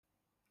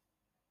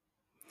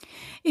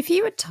If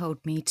you had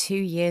told me 2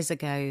 years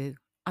ago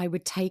I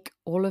would take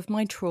all of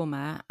my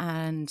trauma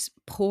and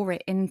pour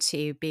it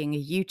into being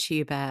a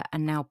YouTuber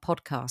and now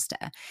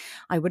podcaster,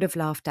 I would have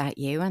laughed at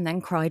you and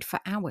then cried for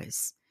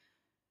hours.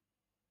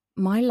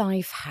 My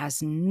life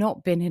has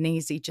not been an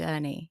easy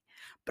journey,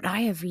 but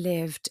I have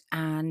lived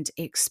and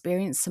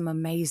experienced some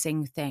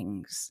amazing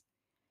things.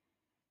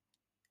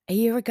 A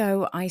year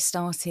ago, I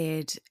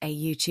started a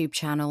YouTube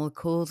channel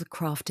called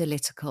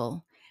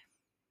Podalytical.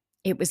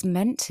 It was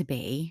meant to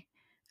be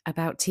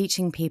about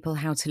teaching people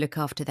how to look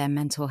after their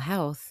mental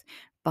health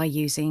by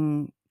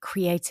using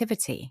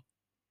creativity.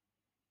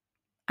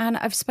 And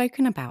I've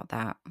spoken about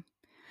that,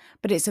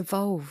 but it's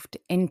evolved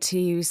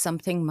into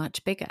something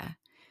much bigger.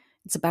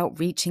 It's about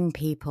reaching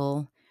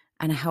people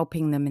and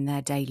helping them in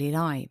their daily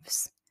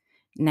lives.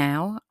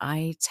 Now,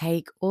 I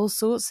take all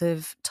sorts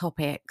of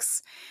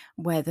topics,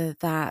 whether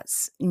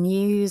that's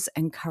news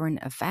and current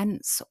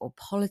events or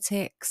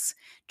politics,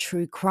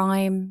 true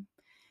crime,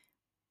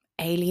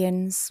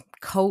 aliens,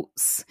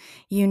 cults,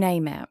 you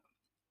name it.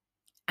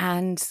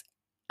 And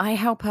I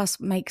help us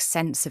make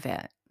sense of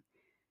it.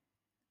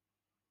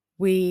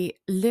 We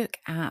look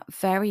at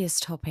various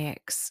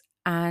topics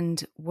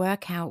and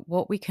work out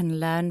what we can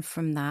learn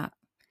from that,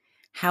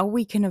 how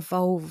we can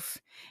evolve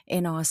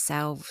in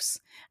ourselves,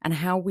 and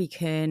how we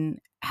can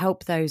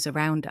help those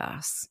around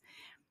us.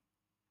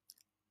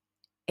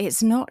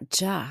 It's not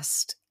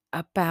just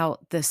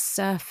about the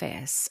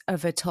surface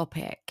of a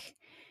topic.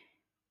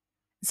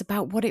 It's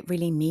about what it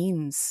really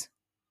means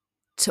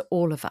to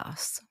all of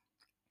us.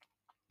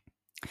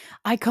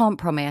 I can't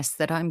promise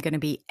that I'm going to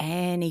be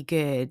any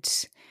good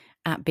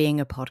at being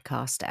a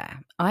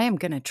podcaster. I am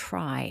going to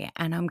try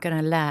and I'm going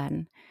to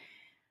learn.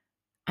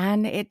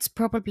 And it's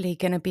probably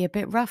going to be a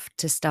bit rough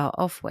to start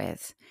off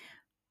with.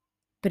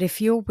 But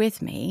if you're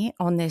with me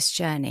on this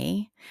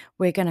journey,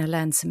 we're going to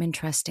learn some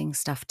interesting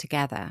stuff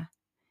together.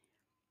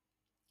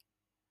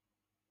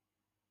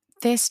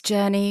 This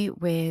journey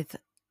with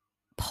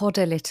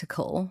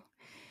Podalytical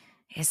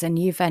is a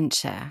new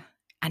venture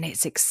and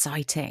it's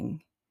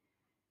exciting.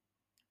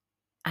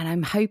 And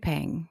I'm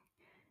hoping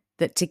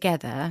that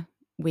together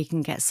we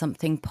can get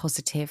something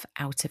positive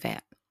out of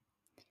it.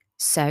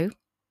 So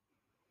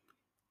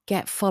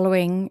get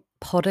following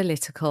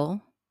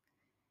Podalytical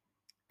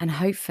and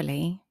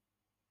hopefully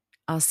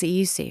I'll see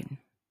you soon.